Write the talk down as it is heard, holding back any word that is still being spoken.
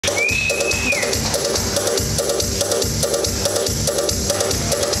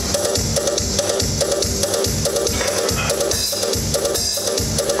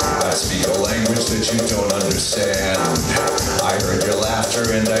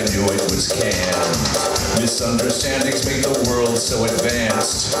I knew it was canned. Misunderstandings make the world so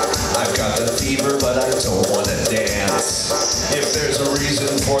advanced. I've got the fever, but I don't want to dance. If there's a reason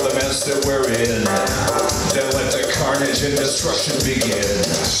for the mess that we're in, then let the carnage and destruction begin.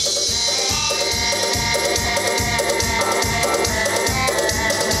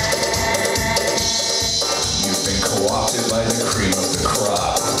 You've been co-opted by the cream of the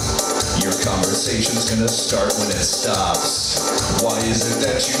crop. Your conversation's gonna start when it stops. Why is it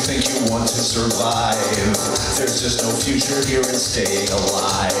that you think you want to survive? There's just no future here in staying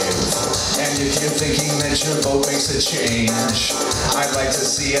alive. And if you're thinking that your vote makes a change, I'd like to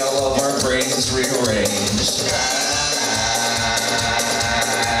see all of our brains rearranged.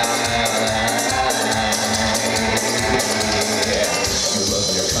 You love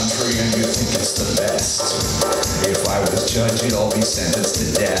your country and you think it's the best. If I was judge, you'd all be sentenced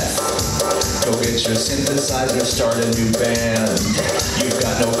to death. Go get your synthesizer, start a new band. You've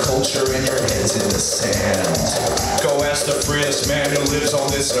got no culture and your head's in the sand. Go ask the freest man who lives on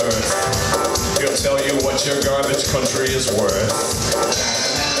this earth. He'll tell you what your garbage country is worth.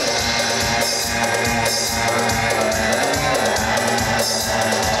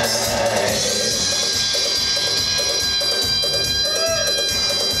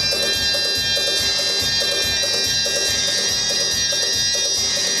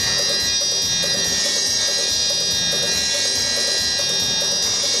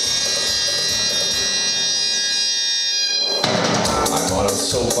 On a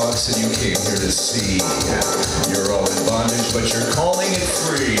soapbox and you came here to see. You're all in bondage, but you're calling it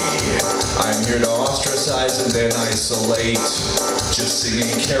free. I'm here to ostracize and then isolate, just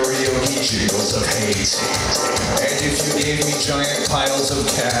singing karaoke jingles of hate. And if you gave me giant piles of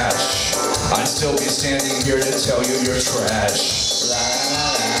cash, I'd still be standing here to tell you you're trash.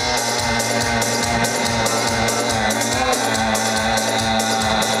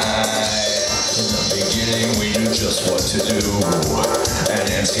 In the beginning we knew just what to do. An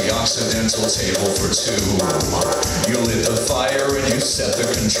antioxidantal table for two. You lit the fire and you set the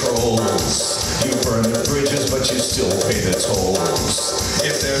controls. You burn the bridges but you still pay the tolls.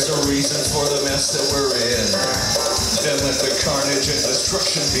 If there's a reason for the mess that we're in, then let the carnage and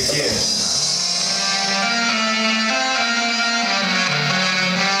destruction begin.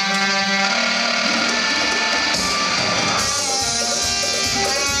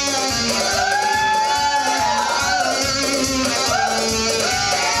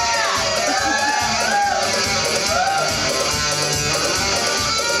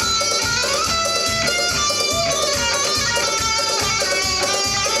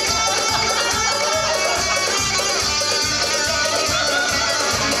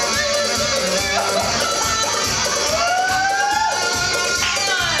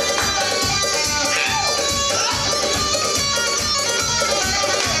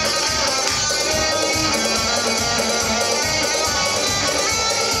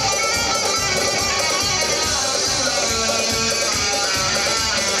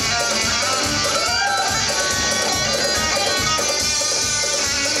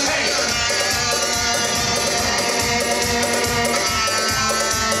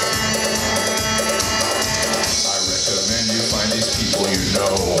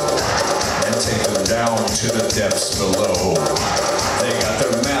 And take them down to the depths below. They got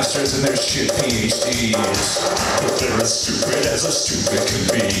their masters and their shit PhDs, but they're as stupid as a stupid can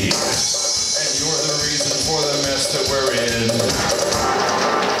be.